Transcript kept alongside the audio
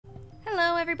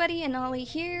everybody, Anali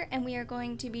here, and we are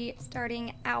going to be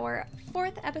starting our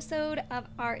 4th episode of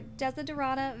our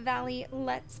Desiderata Valley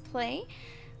Let's Play.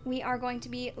 We are going to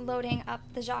be loading up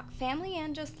the Jocque family,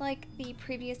 and just like the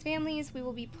previous families, we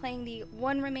will be playing the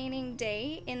one remaining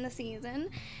day in the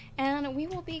season, and we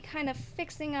will be kind of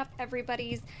fixing up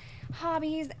everybody's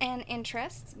hobbies and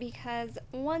interests, because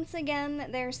once again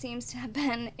there seems to have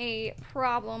been a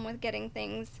problem with getting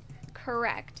things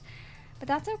correct. But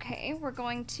that's okay. We're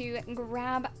going to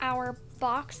grab our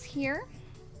box here,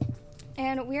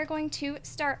 and we are going to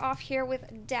start off here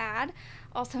with Dad,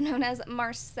 also known as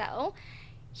Marcel.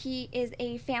 He is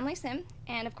a family sim,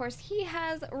 and of course he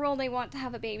has rolled they want to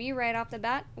have a baby right off the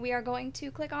bat. We are going to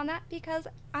click on that because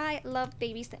I love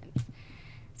baby sims.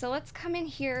 So let's come in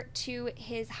here to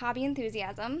his hobby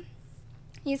enthusiasm.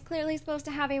 He's clearly supposed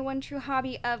to have a one true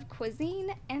hobby of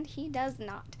cuisine, and he does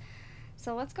not.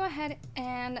 So let's go ahead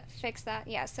and fix that.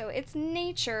 Yeah, so it's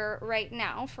nature right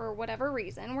now for whatever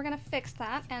reason. We're going to fix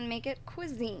that and make it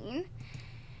cuisine.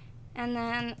 And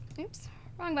then, oops,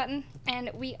 wrong button.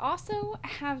 And we also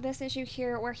have this issue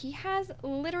here where he has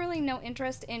literally no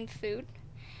interest in food.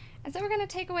 And so we're going to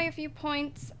take away a few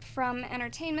points from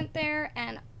entertainment there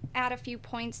and add a few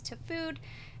points to food,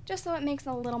 just so it makes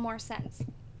a little more sense.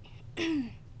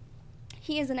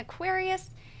 He is an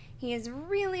Aquarius. He is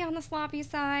really on the sloppy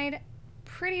side,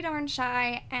 pretty darn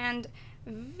shy, and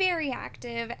very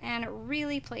active and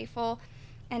really playful,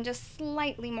 and just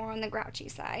slightly more on the grouchy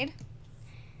side.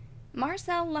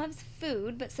 Marcel loves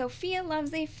food, but Sophia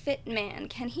loves a fit man.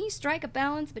 Can he strike a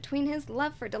balance between his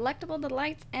love for delectable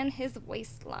delights and his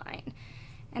waistline?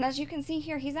 And as you can see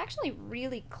here, he's actually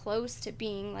really close to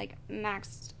being like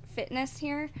maxed fitness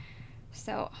here.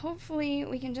 So hopefully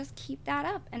we can just keep that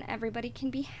up and everybody can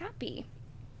be happy.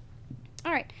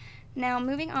 All right. Now,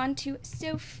 moving on to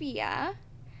Sophia,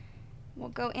 we'll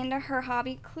go into her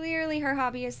hobby. Clearly, her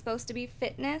hobby is supposed to be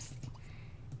fitness,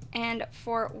 and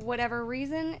for whatever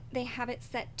reason, they have it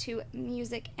set to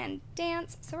music and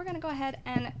dance, so we're going to go ahead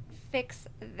and fix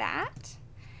that.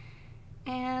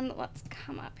 And let's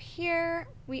come up here.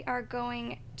 We are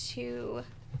going to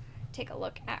take a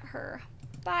look at her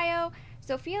bio.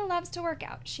 Sophia loves to work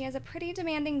out. She has a pretty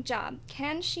demanding job.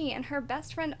 Can she and her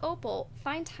best friend Opal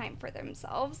find time for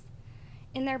themselves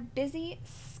in their busy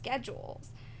schedules?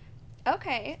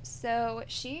 Okay, so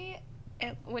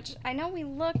which I know we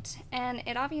looked and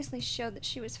it obviously showed that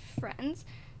she was friends.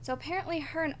 So apparently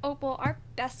her and Opal are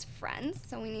best friends,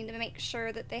 so we need to make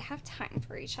sure that they have time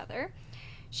for each other.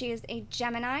 She is a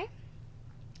Gemini.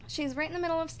 She's right in the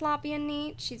middle of sloppy and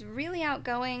neat. She's really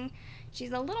outgoing.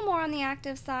 She's a little more on the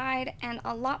active side and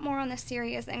a lot more on the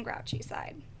serious and grouchy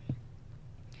side.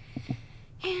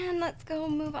 And let's go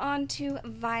move on to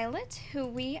Violet, who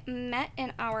we met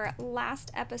in our last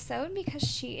episode because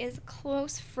she is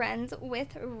close friends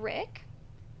with Rick.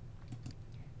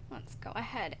 Let's go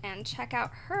ahead and check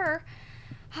out her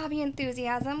hobby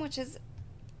enthusiasm, which is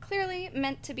clearly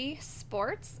meant to be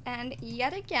sports, and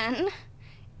yet again,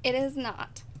 it is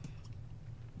not.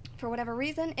 For whatever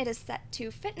reason, it is set to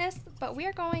fitness, but we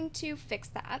are going to fix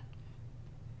that.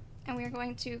 And we are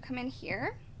going to come in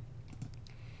here.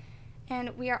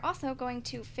 And we are also going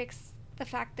to fix the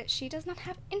fact that she does not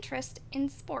have interest in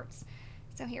sports.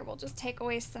 So here we'll just take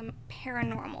away some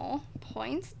paranormal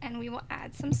points and we will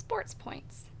add some sports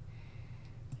points.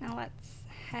 Now let's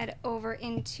head over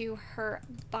into her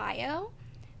bio.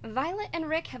 Violet and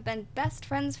Rick have been best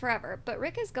friends forever, but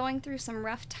Rick is going through some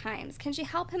rough times. Can she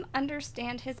help him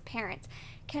understand his parents?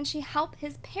 Can she help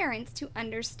his parents to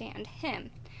understand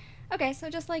him? Okay, so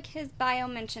just like his bio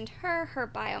mentioned her, her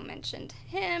bio mentioned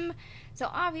him. So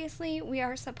obviously we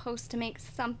are supposed to make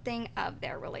something of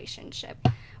their relationship,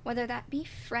 whether that be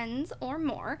friends or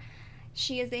more.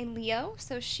 She is a Leo,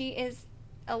 so she is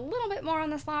a little bit more on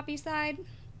the sloppy side,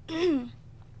 a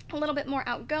little bit more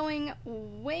outgoing,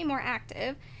 way more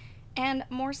active, and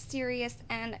more serious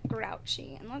and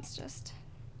grouchy. And let's just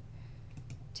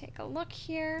take a look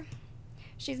here.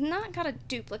 She's not got a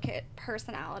duplicate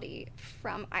personality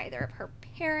from either of her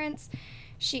parents.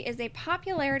 She is a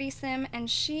popularity sim, and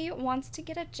she wants to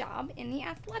get a job in the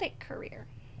athletic career.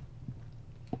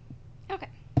 Okay.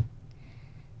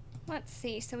 Let's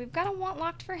see. So we've got a want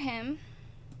locked for him.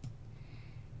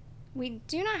 We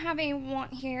do not have a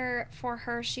want here for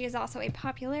her. She is also a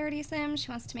popularity sim.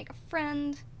 She wants to make a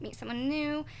friend, meet someone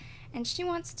new, and she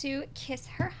wants to kiss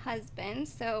her husband.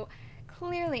 So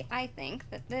clearly, I think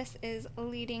that this is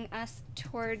leading us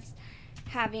towards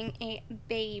having a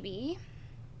baby.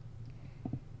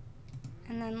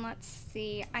 And then let's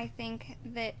see, I think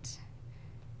that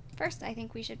first I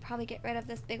think we should probably get rid of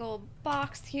this big old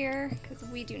box here because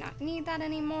we do not need that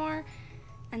anymore.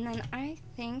 And then I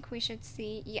think we should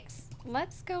see, yes,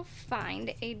 let's go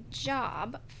find a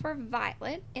job for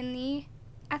Violet in the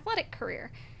athletic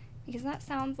career, because that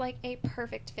sounds like a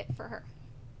perfect fit for her.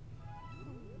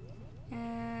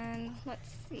 And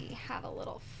let's see, have a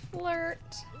little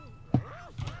flirt.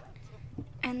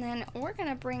 And then we're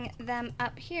gonna bring them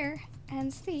up here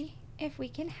and see if we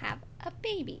can have a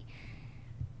baby.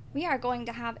 We are going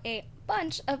to have a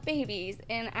bunch of babies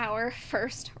in our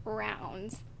first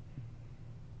rounds.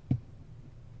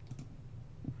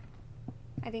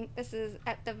 I think this is,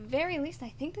 at the very least,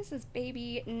 I think this is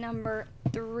baby number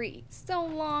 3, so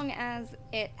long as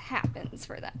it happens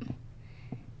for them.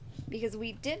 Because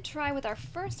we did try with our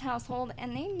first household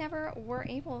and they never were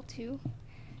able to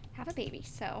have a baby.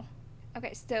 So,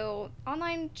 okay, so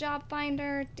online job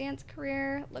finder, dance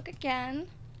career, look again.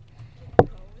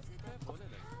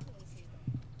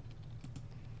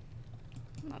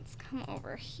 Let's come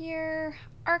over here.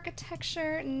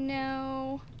 Architecture,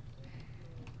 no.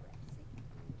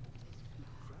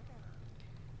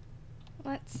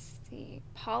 Let's see,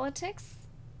 politics,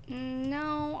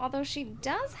 no, although she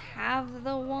does have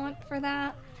the want for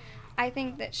that. I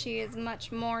think that she is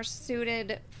much more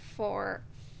suited for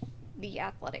the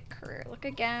athletic career. Look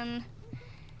again.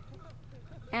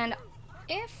 And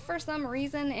if for some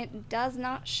reason it does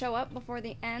not show up before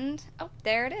the end, oh,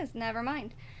 there it is, never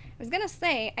mind. I was gonna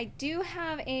say, I do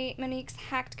have a Monique's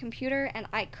hacked computer and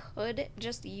I could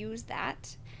just use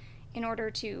that in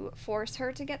order to force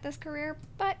her to get this career,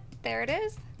 but there it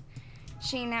is.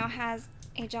 She now has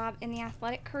a job in the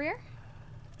athletic career.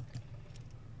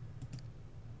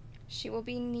 She will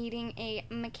be needing a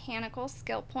mechanical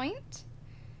skill point.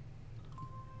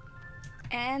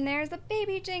 And there's a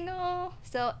baby jingle.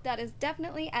 So that is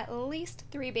definitely at least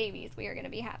 3 babies we are going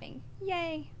to be having.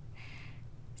 Yay.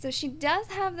 So she does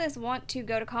have this want to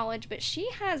go to college, but she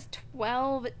has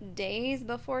 12 days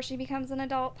before she becomes an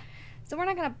adult. So we're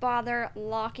not going to bother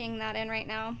locking that in right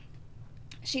now.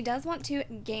 She does want to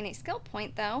gain a skill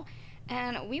point though,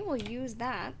 and we will use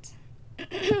that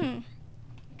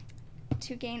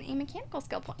to gain a mechanical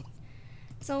skill point.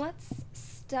 So let's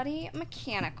study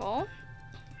mechanical.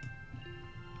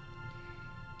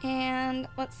 And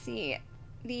let's see,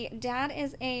 the dad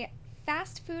is a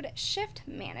fast food shift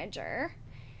manager,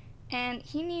 and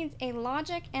he needs a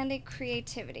logic and a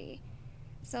creativity.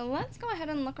 So let's go ahead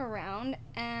and look around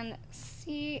and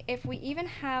see if we even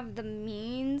have the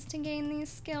means to gain these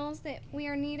skills that we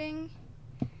are needing.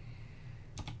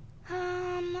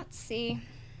 Let's see.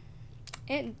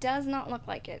 It does not look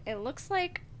like it. It looks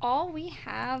like all we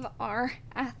have are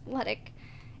athletic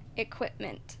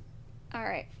equipment.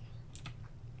 Alright.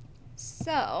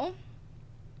 So,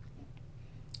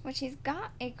 which he's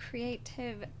got a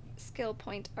creative skill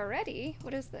point already.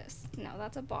 What is this? No,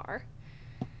 that's a bar.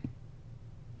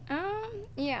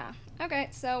 Yeah. Okay,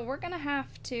 so we're gonna have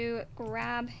to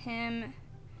grab him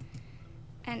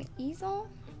an easel.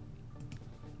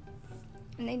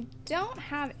 And they don't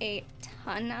have a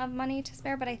ton of money to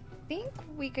spare, but I think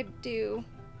we could do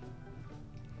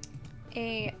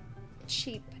a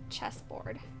cheap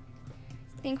chessboard.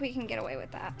 I think we can get away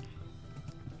with that.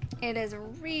 It is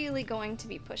really going to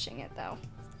be pushing it though.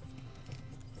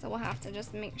 So we'll have to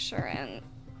just make sure and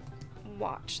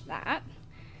watch that.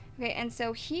 Okay, and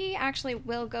so he actually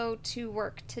will go to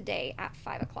work today at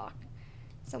 5 o'clock.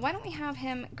 So why don't we have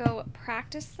him go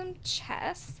practice some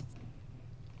chess.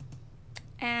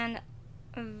 And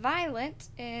Violet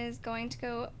is going to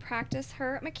go practice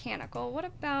her mechanical. What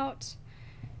about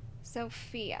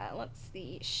Sophia? Let's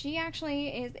see. She actually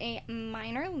is a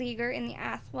minor leaguer in the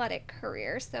athletic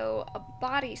career, so a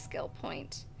body skill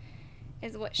point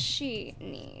is what she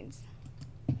needs.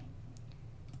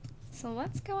 So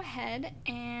let's go ahead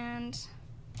and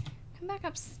come back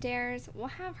upstairs. We'll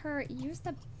have her use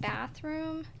the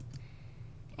bathroom.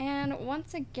 And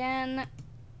once again,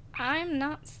 I'm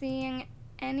not seeing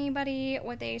anybody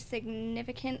with a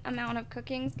significant amount of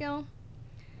cooking skill.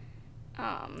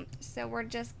 So we're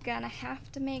just gonna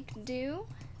have to make do,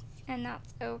 and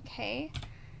that's okay.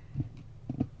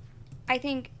 I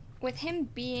think with him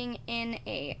being in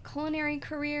a culinary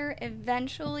career,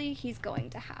 eventually he's going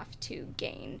to have to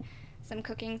gain some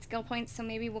cooking skill points, so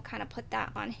maybe we'll kind of put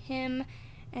that on him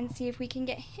and see if we can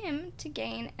get him to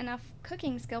gain enough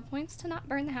cooking skill points to not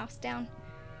burn the house down.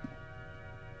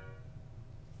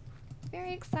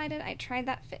 Very excited. I tried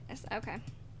that fitness. Okay.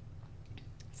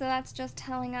 So that's just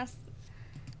telling us,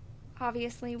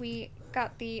 obviously we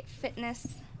got the fitness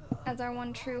as our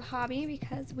one true hobby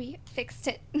because we fixed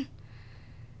it.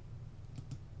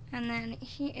 And then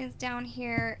he is down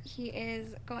here. He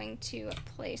is going to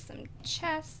play some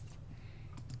chess.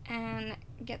 and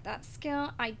get that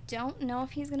skill. I don't know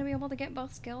if he's going to be able to get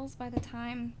both skills by the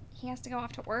time he has to go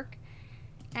off to work.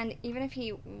 And even if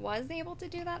he was able to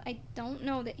do that, I don't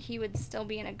know that he would still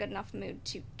be in a good enough mood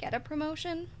to get a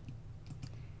promotion.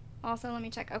 Also, let me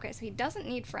check. Okay, so he doesn't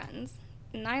need friends.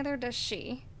 Neither does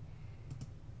she.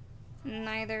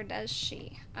 Neither does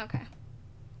she. Okay.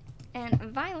 And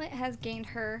Violet has gained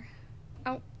her...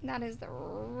 Oh, that is the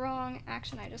wrong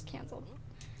action I just canceled.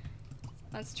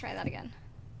 Let's try that again.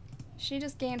 She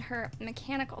just gained her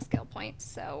mechanical skill point,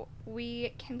 so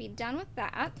we can be done with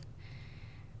that.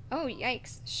 Oh,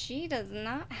 yikes. She does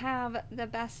not have the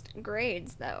best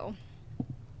grades, though.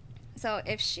 So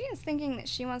if she is thinking that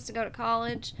she wants to go to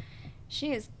college,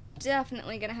 she is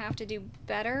definitely going to have to do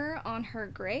better on her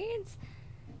grades.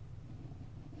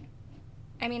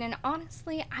 I mean, and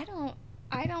honestly, I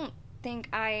don't think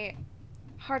I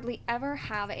hardly ever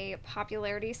have a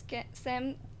popularity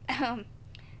sim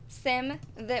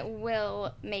that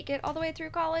will make it all the way through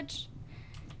college.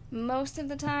 Most of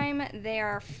the time, they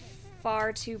are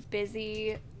far too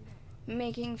busy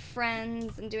making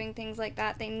friends and doing things like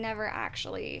that. They never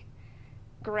actually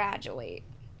graduate.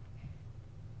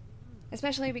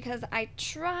 Especially because I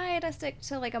try to stick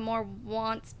to like a more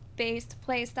wants-based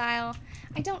play style.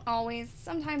 I don't always.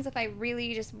 Sometimes if I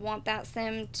really just want that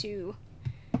sim to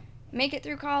make it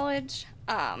through college,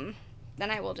 then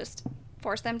I will just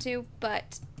force them to.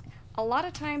 But a lot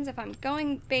of times if I'm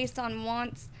going based on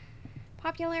wants,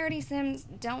 popularity sims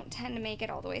don't tend to make it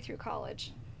all the way through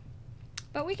college.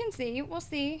 But we can see. We'll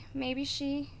see. Maybe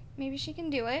she can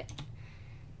do it.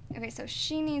 Okay, so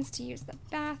she needs to use the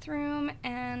bathroom,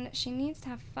 and she needs to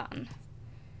have fun.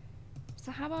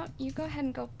 So how about you go ahead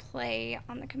and go play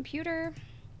on the computer.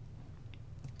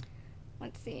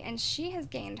 Let's see. And she has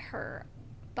gained her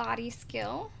body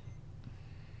skill,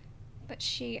 but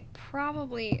she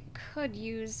probably could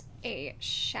use a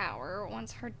shower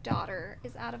once her daughter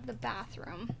is out of the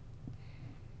bathroom.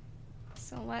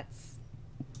 So let's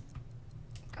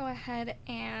go ahead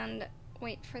and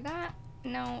wait for that.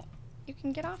 No, you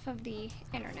can get off of the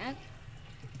internet.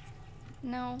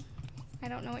 No, I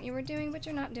don't know what you were doing, but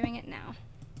you're not doing it now.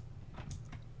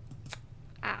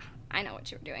 Ah, I know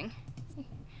what you were doing.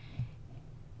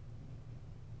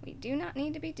 We do not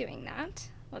need to be doing that.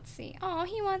 Let's see. Oh,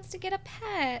 he wants to get a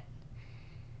pet.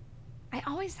 I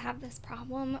always have this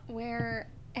problem where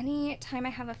any time I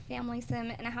have a family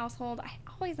sim in a household, I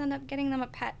always end up getting them a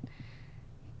pet.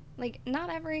 Like, not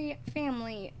every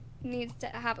family needs to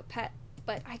have a pet,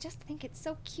 but I just think it's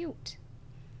so cute.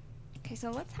 Okay, so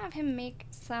let's have him make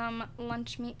some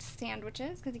lunch meat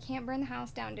sandwiches, because he can't burn the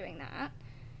house down doing that.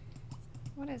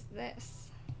 What is this?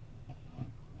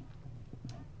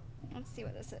 Let's see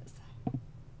what this is.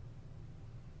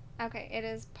 Okay, it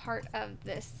is part of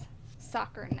this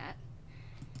soccer net.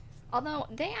 Although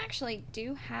they actually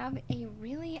do have a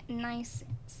really nice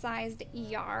sized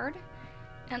yard,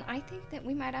 and I think that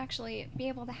we might actually be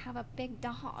able to have a big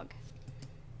dog.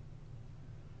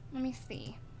 Let me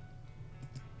see.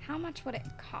 How much would it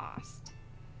cost?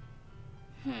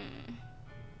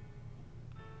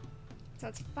 So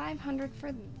it's 500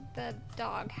 for the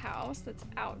dog house that's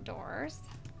outdoors.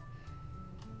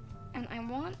 And I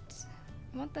want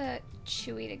the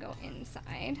Chewy to go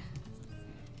inside.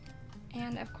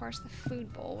 And of course the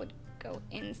food bowl would go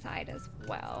inside as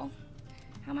well.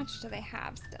 How much do they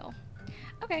have still?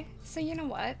 Okay, so you know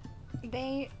what?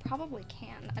 They probably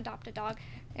can adopt a dog.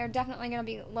 They're definitely going to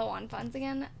be low on funds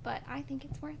again, but I think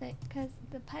it's worth it because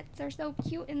the pets are so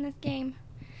cute in this game.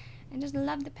 I just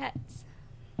love the pets.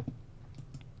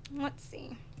 Let's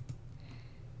see.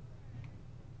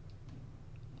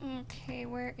 Okay,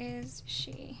 where is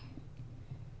she?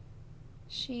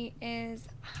 She is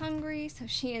hungry, so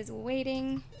she is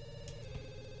waiting.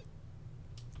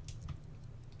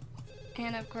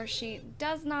 And of course she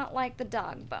does not like the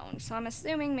dog bone, so I'm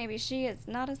assuming maybe she is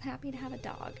not as happy to have a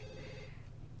dog.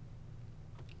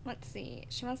 Let's see.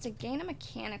 She wants to gain a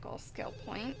mechanical skill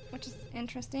point, which is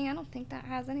interesting. I don't think that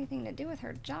has anything to do with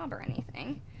her job or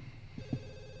anything.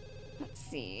 Let's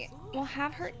see. We'll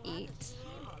have her eat.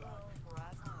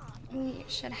 We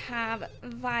should have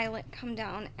Violet come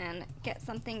down and get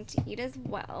something to eat as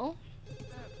well.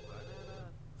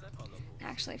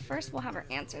 Actually, first we'll have her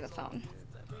answer the phone.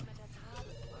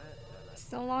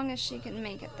 So long as she can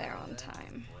make it there on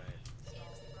time.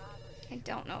 I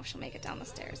don't know if she'll make it down the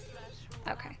stairs.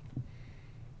 Okay.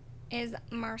 Is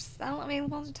Marcel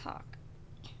available to talk?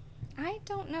 I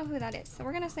don't know who that is, so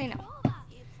we're gonna say no.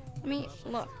 Let me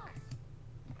look.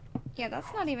 Yeah,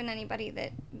 that's not even anybody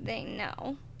that they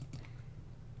know.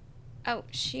 Oh,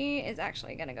 she is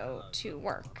actually gonna go to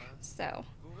work, so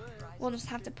we'll just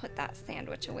have to put that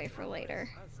sandwich away for later.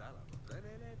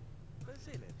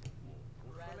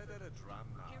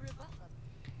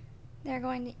 They're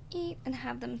going to eat and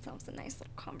have themselves a nice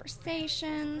little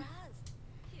conversation.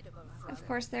 Of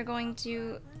course, they're going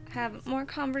to have more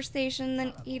conversation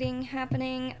than eating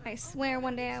happening. I swear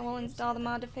one day I will install the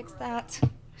mod to fix that.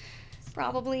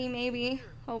 Probably, maybe,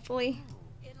 hopefully.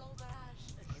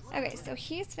 Okay, so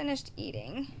he's finished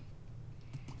eating.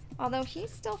 Although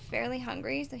he's still fairly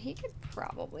hungry, so he could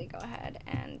probably go ahead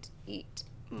and eat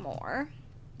more.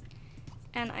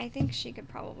 And I think she could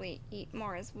probably eat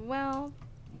more as well.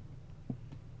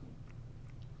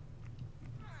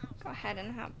 Go ahead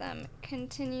and have them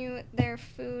continue their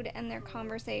food and their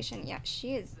conversation. Yeah,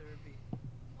 she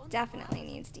definitely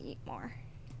needs to eat more.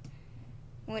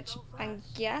 Which I'm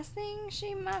guessing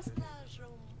she must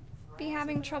be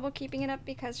having trouble keeping it up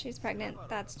because she's pregnant.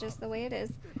 That's just the way it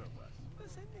is.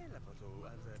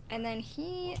 And then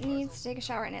he needs to take a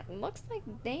shower, and it looks like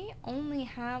they only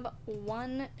have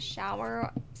one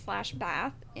shower /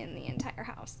 bath in the entire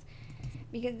house.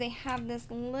 Because they have this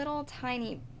little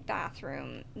tiny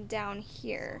bathroom down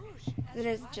here that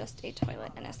is just a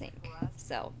toilet and a sink.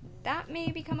 So that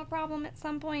may become a problem at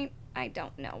some point. I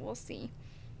don't know. We'll see.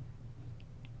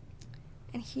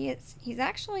 And he's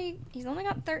only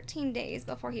got 13 days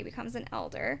before he becomes an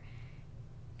elder.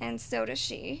 And so does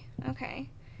she. Okay.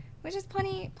 Which is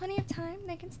plenty of time.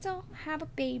 They can still have a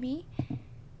baby.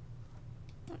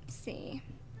 Let's see.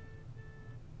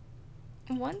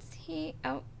 Once he...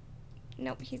 Oh,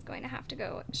 nope, he's going to have to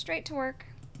go straight to work.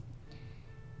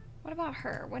 What about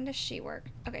her? When does she work?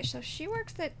 Okay, so she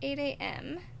works at 8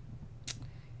 a.m.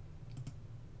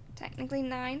 Technically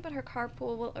 9, but her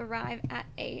carpool will arrive at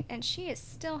 8, and she is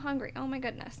still hungry. Oh my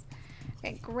goodness.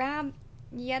 Okay, grab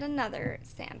yet another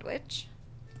sandwich.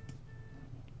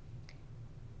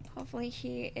 Hopefully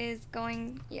he is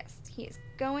going... Yes, he is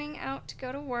going out to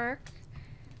go to work.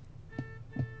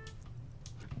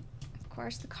 Of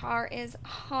course, the car is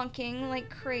honking like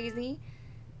crazy.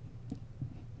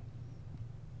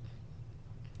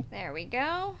 There we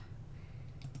go.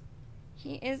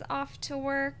 He is off to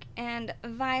work, and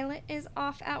Violet is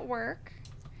off at work.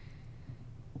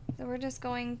 So we're just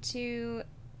going to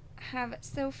have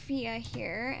Sophia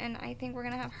here, and I think we're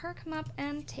going to have her come up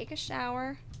and take a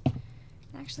shower.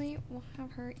 Actually, we'll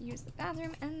have her use the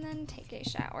bathroom and then take a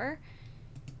shower.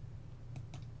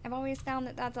 I've always found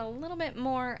that that's a little bit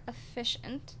more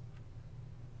efficient.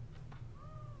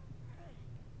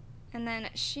 And then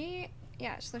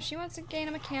so she wants to gain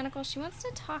a mechanical. She wants to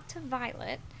talk to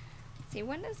Violet. Let's see,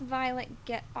 when does Violet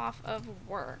get off of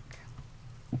work?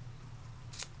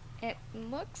 It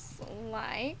looks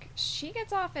like she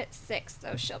gets off at 6,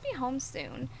 so she'll be home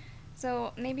soon.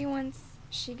 So maybe once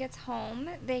she gets home,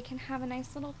 they can have a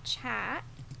nice little chat.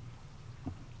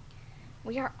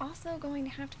 We are also going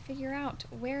to have to figure out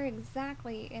where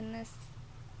exactly in this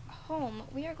home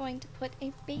we are going to put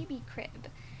a baby crib.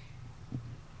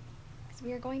 Because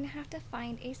we are going to have to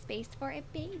find a space for a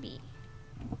baby.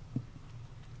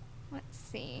 Let's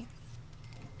see.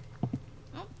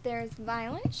 Oh, there's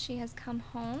Violet. She has come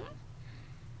home.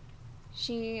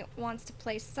 She wants to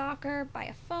play soccer by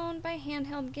a phone, by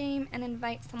handheld game, and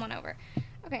invite someone over.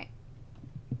 Okay.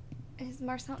 Is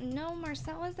Marcel? No,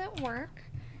 Marcel is at work.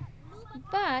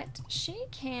 But she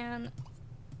can...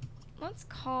 Let's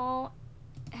call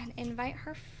and invite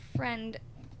her friend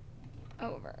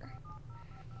over.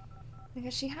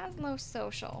 Because she has low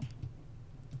social.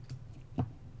 Why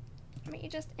don't you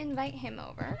just invite him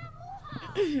over?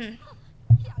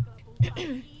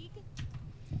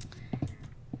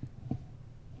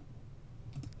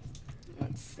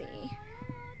 Let's see.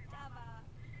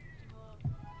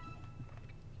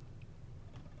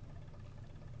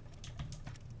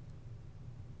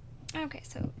 Okay,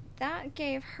 so that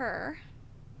gave her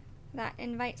that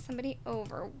invite somebody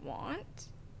over want.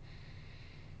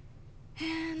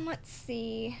 And let's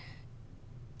see.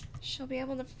 She'll be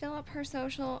able to fill up her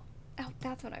social. Oh,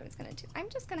 that's what I was going to do. I'm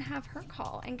just going to have her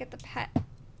call and get the pet.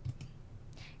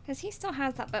 Because he still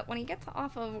has that, but when he gets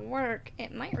off of work,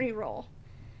 it might re-roll.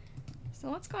 So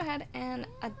let's go ahead and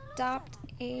adopt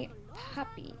a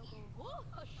puppy.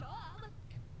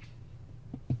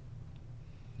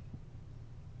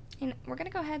 And we're gonna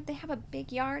go ahead. They have a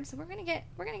big yard, so we're gonna get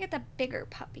the bigger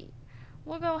puppy.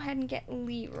 We'll go ahead and get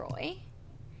Leroy.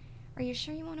 Are you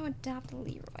sure you want to adopt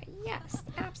Leroy? Yes,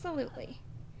 absolutely.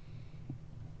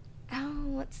 Oh,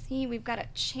 let's see. We've got a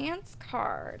chance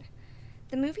card.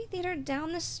 The movie theater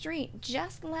down the street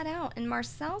just let out, and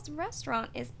Marcel's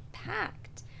restaurant is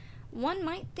packed. One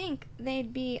might think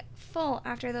they'd be full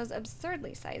after those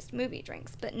absurdly sized movie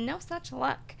drinks, but no such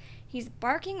luck. He's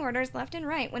barking orders left and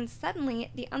right when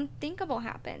suddenly the unthinkable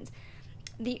happens.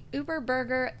 The Uber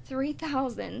Burger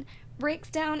 3000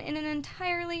 breaks down in an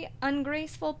entirely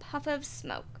ungraceful puff of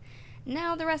smoke.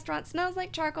 Now the restaurant smells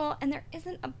like charcoal and there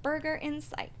isn't a burger in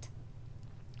sight.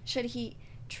 Should he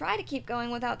try to keep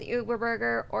going without the Uber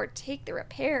burger or take the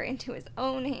repair into his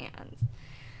own hands?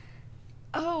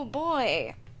 Oh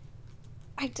boy.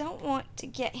 I don't want to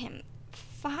get him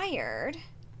fired.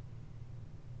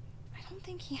 I don't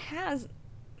think he has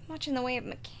much in the way of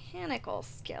mechanical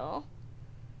skill.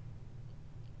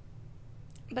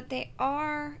 But they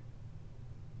are...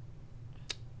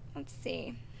 Let's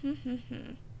see. We're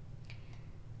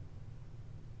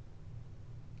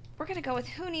gonna go with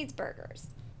who needs burgers.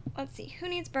 Let's see, who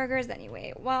needs burgers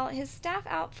anyway? While his staff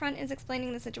out front is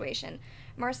explaining the situation,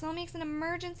 Marcel makes an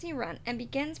emergency run and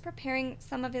begins preparing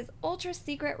some of his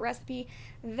ultra-secret recipe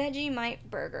Vegemite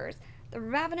burgers. The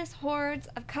ravenous hordes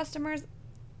of customers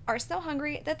are so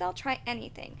hungry that they'll try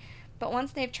anything. But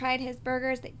once they've tried his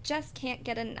burgers, they just can't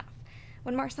get enough.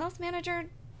 When Marcel's manager,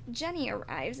 Jenny,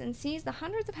 arrives and sees the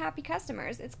hundreds of happy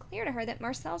customers, it's clear to her that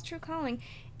Marcel's true calling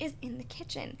is in the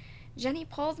kitchen. Jenny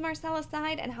pulls Marcel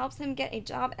aside and helps him get a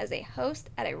job as a host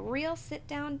at a real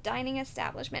sit-down dining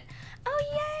establishment. Oh,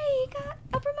 yay! He got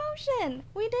a promotion!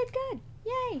 We did good!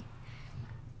 Yay!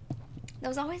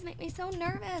 Those always make me so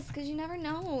nervous because you never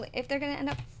know if they're going to end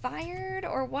up fired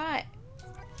or what.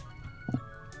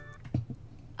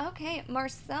 Okay,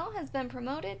 Marcel has been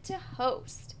promoted to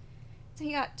host. So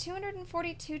he got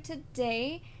 242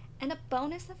 today and a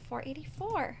bonus of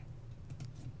 484.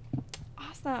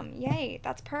 Awesome. Yay.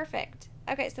 That's perfect.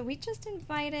 Okay, so we just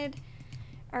invited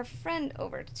our friend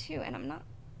over too, and I'm not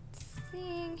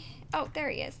seeing... Oh, there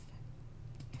he is.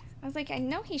 I was like, I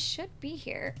know he should be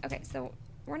here. Okay, so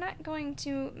we're not going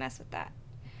to mess with that.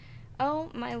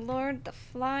 Oh, my lord, the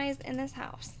flies in this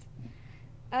house.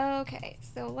 Okay,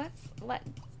 so let's let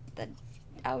the...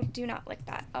 Oh, do not lick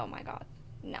that. Oh my god.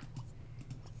 No.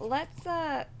 Let's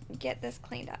get this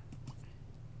cleaned up.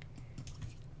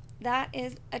 That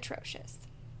is atrocious.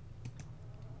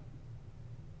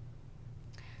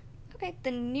 Okay,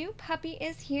 the new puppy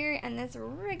is here, and this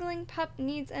wriggling pup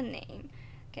needs a name.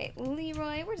 Okay,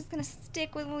 Leroy. We're just going to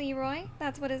stick with Leroy.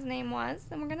 That's what his name was,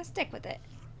 and we're going to stick with it.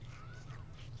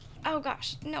 Oh,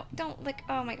 gosh. No, don't lick.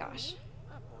 Oh, my gosh.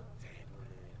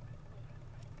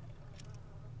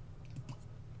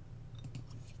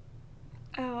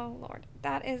 Oh, Lord.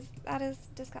 That is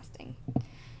disgusting.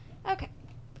 Okay.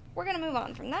 We're going to move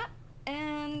on from that,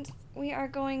 and we are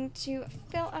going to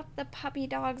fill up the puppy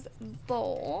dog's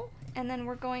bowl, and then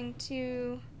we're going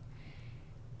to,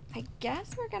 I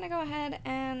guess we're going to go ahead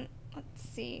and, let's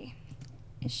see,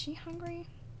 is she hungry?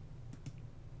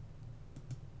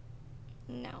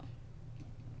 No.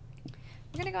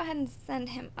 We're going to go ahead and send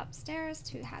him upstairs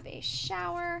to have a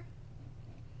shower.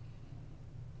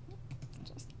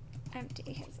 Just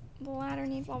empty his bladder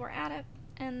needs while we're at it,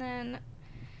 and then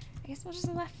I guess we'll just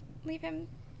leave him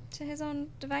to his own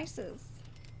devices.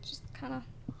 Just kind of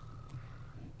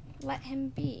let him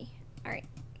be. Alright,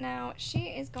 now she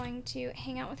is going to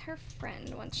hang out with her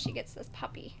friend once she gets this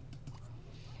puppy.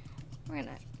 We're going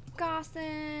to gossip,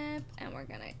 and we're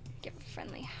going to give a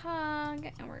friendly hug,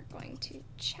 and we're going to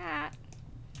chat.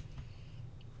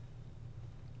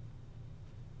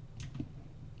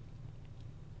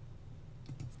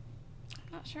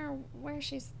 I'm not sure where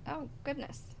she's... Oh,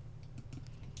 goodness.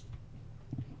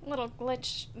 Little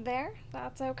glitch there.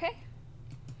 That's okay.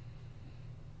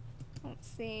 Let's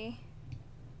see.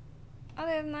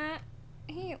 Other than that,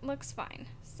 he looks fine.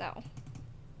 So,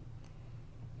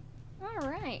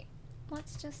 alright.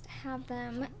 Let's just have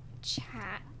them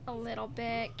chat a little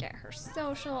bit, get her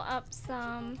social up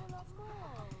some.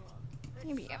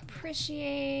 Maybe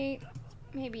appreciate.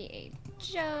 Maybe a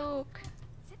joke.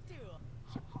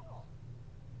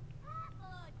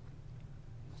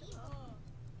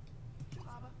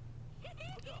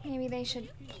 Maybe they should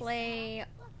play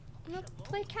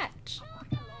catch.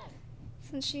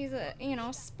 Since she's a, you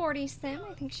know, sporty sim,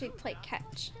 I think she'd play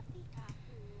catch.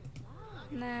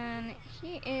 And then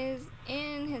he is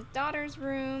in his daughter's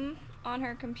room on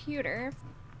her computer.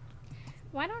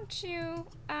 Why don't you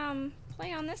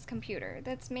play on this computer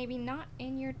that's maybe not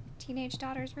in your teenage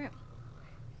daughter's room?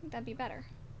 I think that'd be better.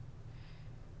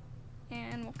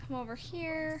 And we'll come over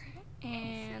here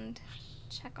and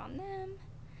check on them.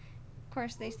 Of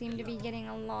course, they seem to be getting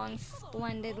along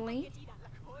splendidly.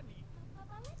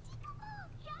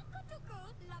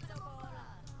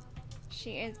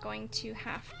 She is going to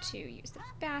have to use the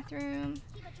bathroom.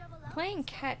 Playing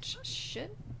catch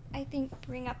should, I think,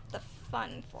 bring up the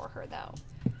fun for her, though.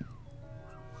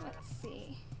 Let's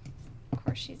see. Of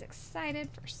course, she's excited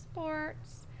for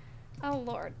sports. Oh,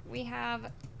 Lord. We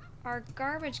have our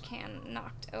garbage can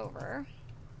knocked over.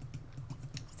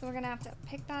 So we're gonna have to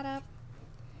pick that up.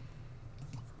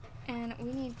 And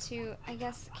we need to, I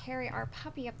guess, carry our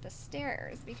puppy up the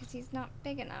stairs because he's not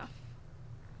big enough.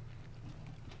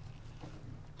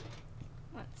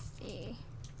 Let's see.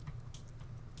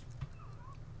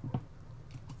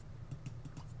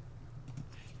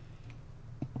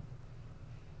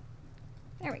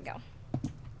 There we go.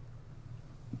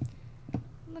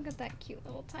 Look at that cute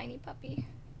little tiny puppy.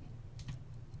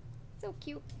 So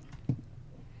cute.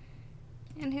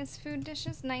 And his food dish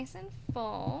is nice and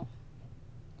full.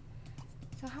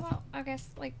 So how about, I guess,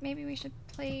 like, maybe we should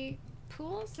play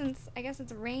pool since I guess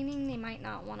it's raining. They might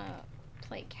not want to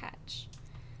play catch.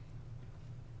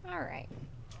 Alright.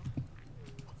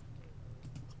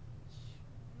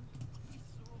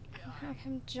 Have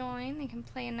him join. They can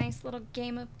play a nice little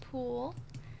game of pool.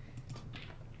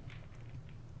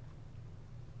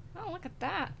 Oh, look at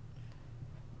that.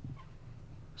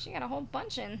 She got a whole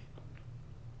bunch in.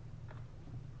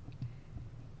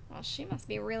 Well, she must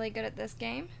be really good at this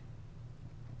game.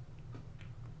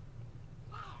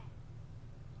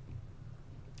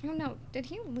 Oh no, did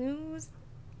he lose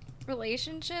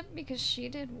relationship because she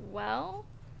did well?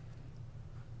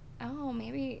 Oh,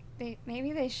 maybe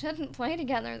they shouldn't play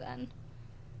together then.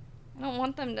 I don't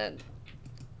want them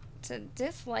to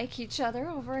dislike each other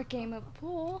over a game of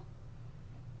pool.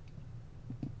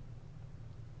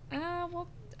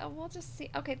 We'll just see.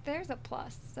 Okay, there's a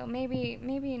plus. So maybe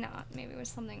not. Maybe it was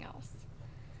something else.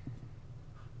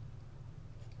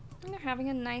 And they're having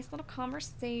a nice little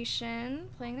conversation,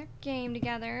 playing their game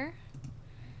together.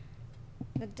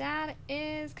 The dad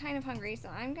is kind of hungry, so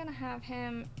I'm gonna have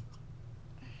him...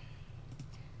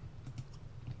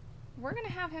 We're gonna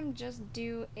have him just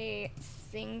do a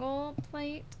single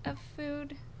plate of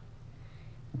food.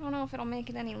 I don't know if it'll make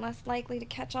it any less likely to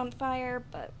catch on fire,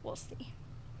 but we'll see.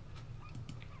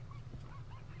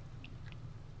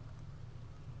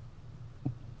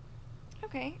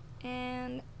 Okay,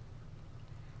 and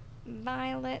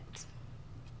Violet,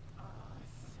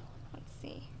 let's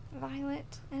see,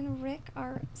 Violet and Rick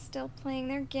are still playing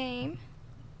their game,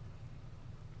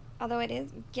 although it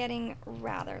is getting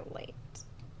rather late.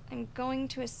 I'm going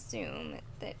to assume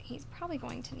that he's probably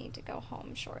going to need to go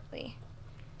home shortly.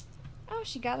 Oh,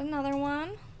 she got another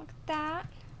one. Look at that.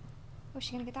 Oh, is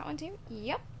she gonna get that one too?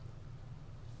 Yep.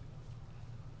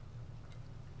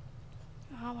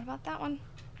 Oh, what about that one?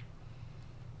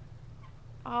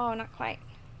 Oh, not quite.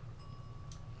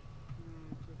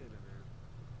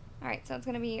 Alright, so it's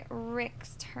gonna be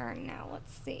Rick's turn now.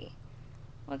 Let's see.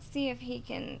 Let's see if he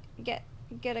can get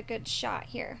a good shot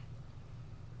here.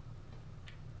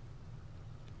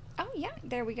 Oh, yeah,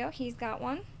 there we go. He's got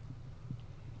one.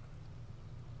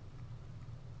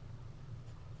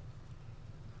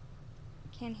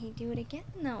 Can he do it again?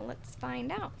 No, let's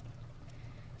find out.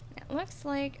 It looks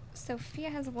like Sophia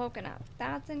has woken up.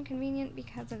 That's inconvenient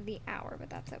because of the hour, but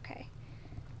that's okay.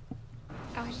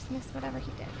 Oh, I just missed whatever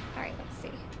he did. Alright, let's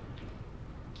see.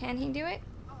 Can he do it?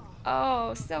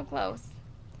 Oh, so close.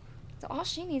 So all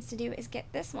she needs to do is get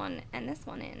this one and this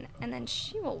one in, and then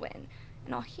she will win.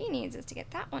 And all he needs is to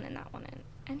get that one and that one in,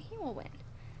 and he will win.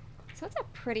 So it's a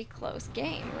pretty close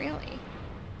game, really.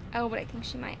 Oh, but I think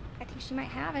she might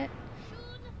have it.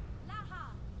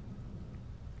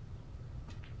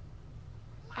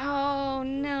 Oh,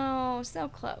 no, so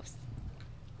close.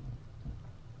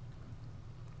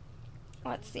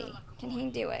 Let's see. Can he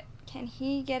do it? Can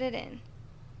he get it in?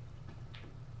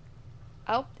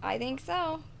 Oh, I think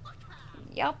so.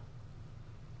 Yup.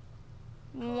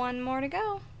 One more to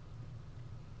go.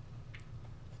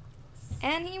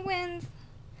 And he wins.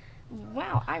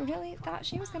 Wow, I really thought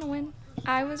she was gonna win.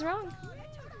 I was wrong.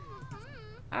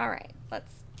 Alright,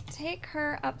 let's take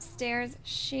her upstairs.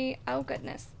 Oh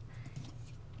goodness.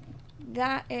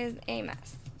 That is a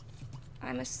mess.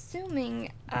 I'm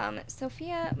assuming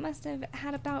Sophia must have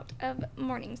had a bout of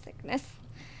morning sickness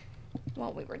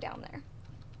while we were down there.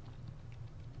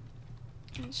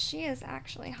 And she is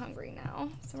actually hungry now,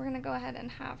 so we're gonna go ahead and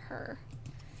have her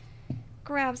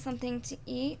grab something to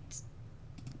eat.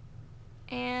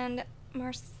 And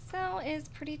Marcel is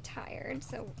pretty tired,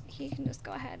 so he can just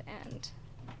go ahead and...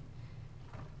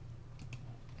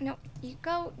 No,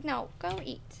 go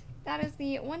eat. That is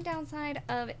the one downside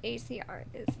of ACR,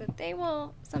 is that they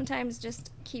will sometimes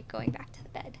just keep going back to the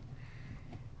bed.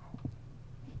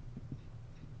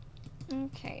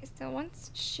 Okay, so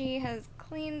once she has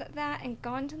cleaned that and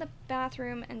gone to the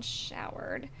bathroom and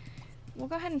showered, we'll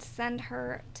go ahead and send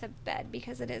her to bed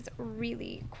because it is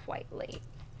really quite late.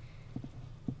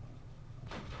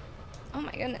 Oh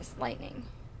my goodness, lightning.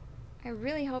 I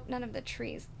really hope none of the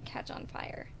trees catch on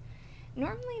fire.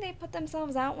 Normally they put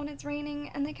themselves out when it's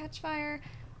raining and they catch fire,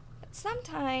 but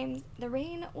sometimes the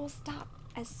rain will stop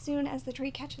as soon as the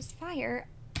tree catches fire,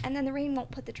 and then the rain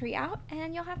won't put the tree out,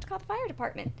 and you'll have to call the fire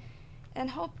department and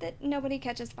hope that nobody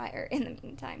catches fire in the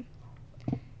meantime.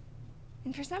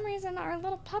 And for some reason, our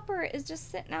little pupper is just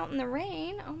sitting out in the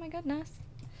rain. Oh my goodness.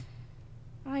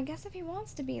 Well, I guess if he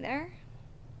wants to be there.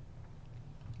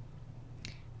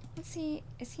 Let's see,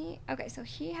 is he, okay, so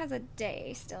he has a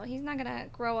day still. He's not gonna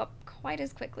grow up quite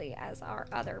as quickly as our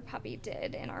other puppy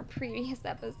did in our previous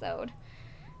episode.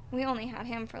 We only had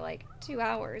him for like 2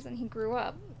 hours and he grew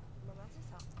up.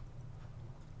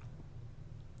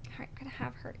 Alright, gonna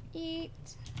have her eat.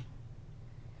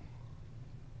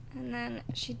 And then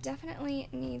she definitely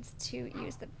needs to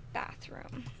use the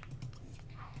bathroom.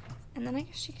 And then I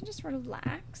guess she can just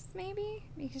relax, maybe?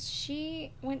 Because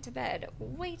she went to bed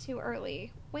way too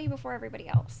early, way before everybody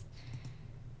else.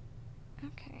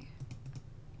 Okay.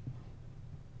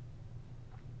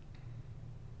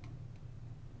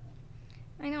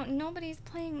 I know, nobody's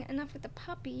playing enough with the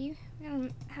puppy. We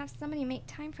gotta have somebody make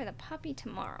time for the puppy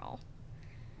tomorrow.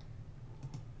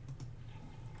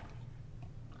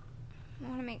 I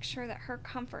want to make sure that her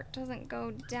comfort doesn't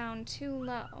go down too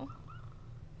low.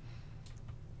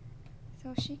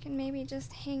 So she can maybe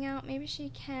just hang out. Maybe she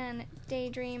can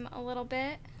daydream a little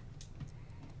bit.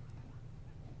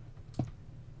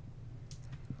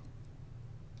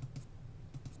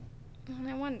 And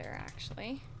I wonder,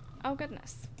 actually. Oh,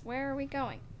 goodness. Where are we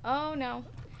going? Oh, no.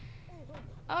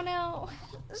 Oh, no.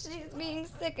 She's being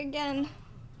sick again.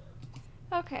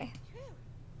 Okay.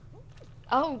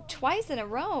 Oh, twice in a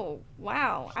row.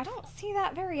 Wow. I don't see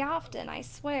that very often, I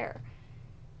swear.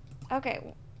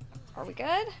 Okay. Are we good?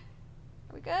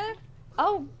 Are we good?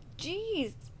 Oh,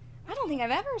 jeez. I don't think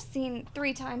I've ever seen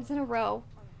 3 times in a row.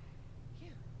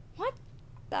 What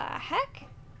the heck?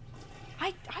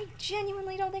 I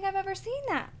genuinely don't think I've ever seen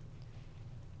that.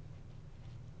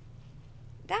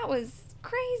 That was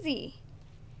crazy.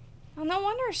 Well, no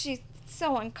wonder she's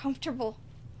so uncomfortable.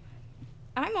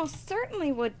 I most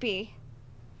certainly would be.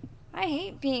 I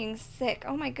hate being sick.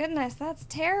 Oh my goodness, that's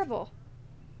terrible.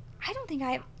 I don't think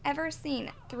I've ever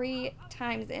seen 3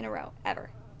 times in a row,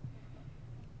 ever.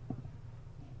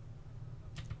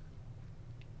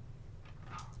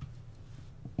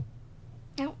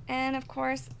 Oh, and of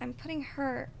course, I'm putting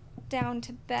her down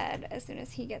to bed as soon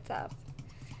as he gets up.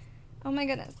 Oh my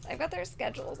goodness, I've got their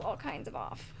schedules all kinds of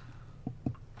off.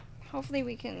 Hopefully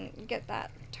we can get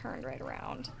that turned right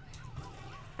around.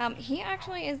 He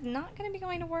actually is not going to be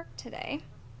going to work today.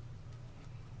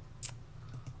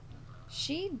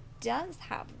 She does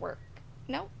have work.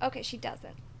 No? Okay, she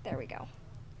doesn't. There we go.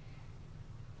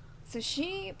 So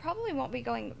she probably won't be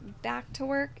going back to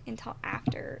work until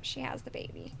after she has the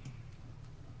baby.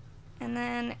 And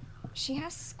then she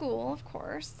has school, of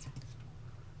course.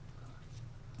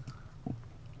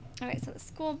 Alright, so the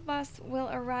school bus will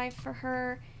arrive for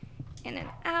her in an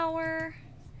hour.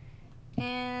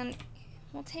 And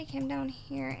we'll take him down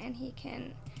here and he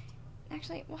can...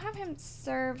 Actually, we'll have him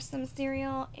serve some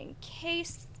cereal in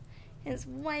case his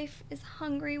wife is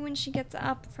hungry when she gets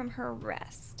up from her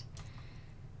rest.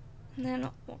 And then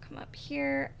we'll come up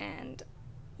here and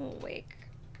we'll wake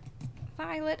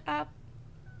Violet up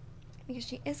because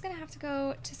she is going to have to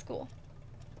go to school.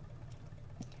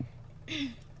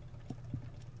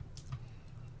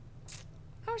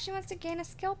 Oh, she wants to gain a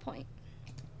skill point.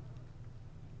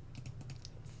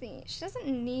 Let's see. She doesn't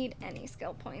need any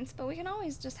skill points, but we can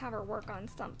always just have her work on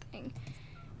something.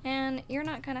 And you're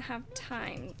not going to have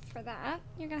time for that.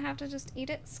 You're going to have to just eat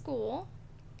at school.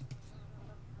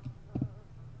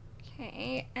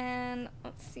 Okay, and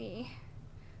let's see.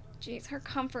 Jeez, her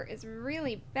comfort is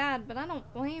really bad, but I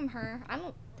don't blame her. I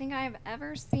don't think I have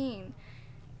ever seen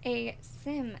a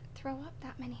sim throw up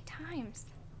that many times.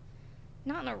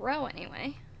 Not in a row,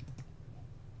 anyway.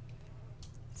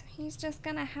 So he's just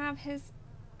gonna have his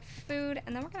food,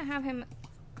 and then we're gonna have him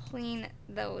clean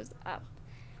those up.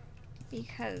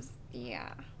 Because,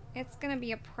 yeah, it's gonna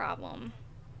be a problem.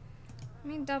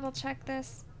 Let me double check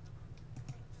this.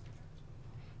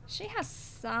 She has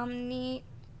some neat.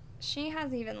 She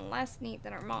has even less neat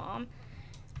than her mom.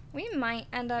 We might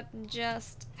end up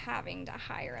just having to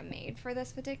hire a maid for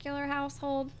this particular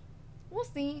household. We'll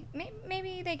see.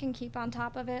 Maybe they can keep on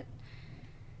top of it.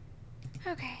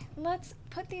 Okay, let's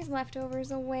put these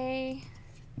leftovers away.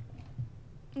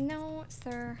 No,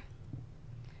 sir.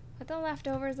 Put the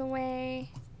leftovers away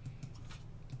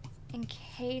in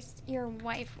case your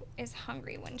wife is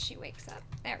hungry when she wakes up.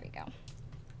 There we go.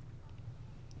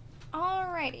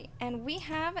 Alrighty, and we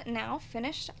have now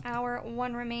finished our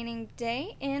one remaining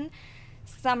day in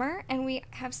summer, and we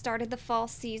have started the fall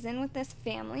season with this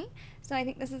family. So I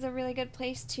think this is a really good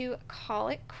place to call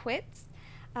it quits.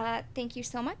 Thank you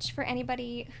so much for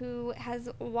anybody who has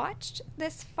watched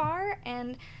this far,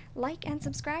 and like and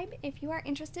subscribe if you are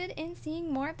interested in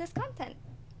seeing more of this content.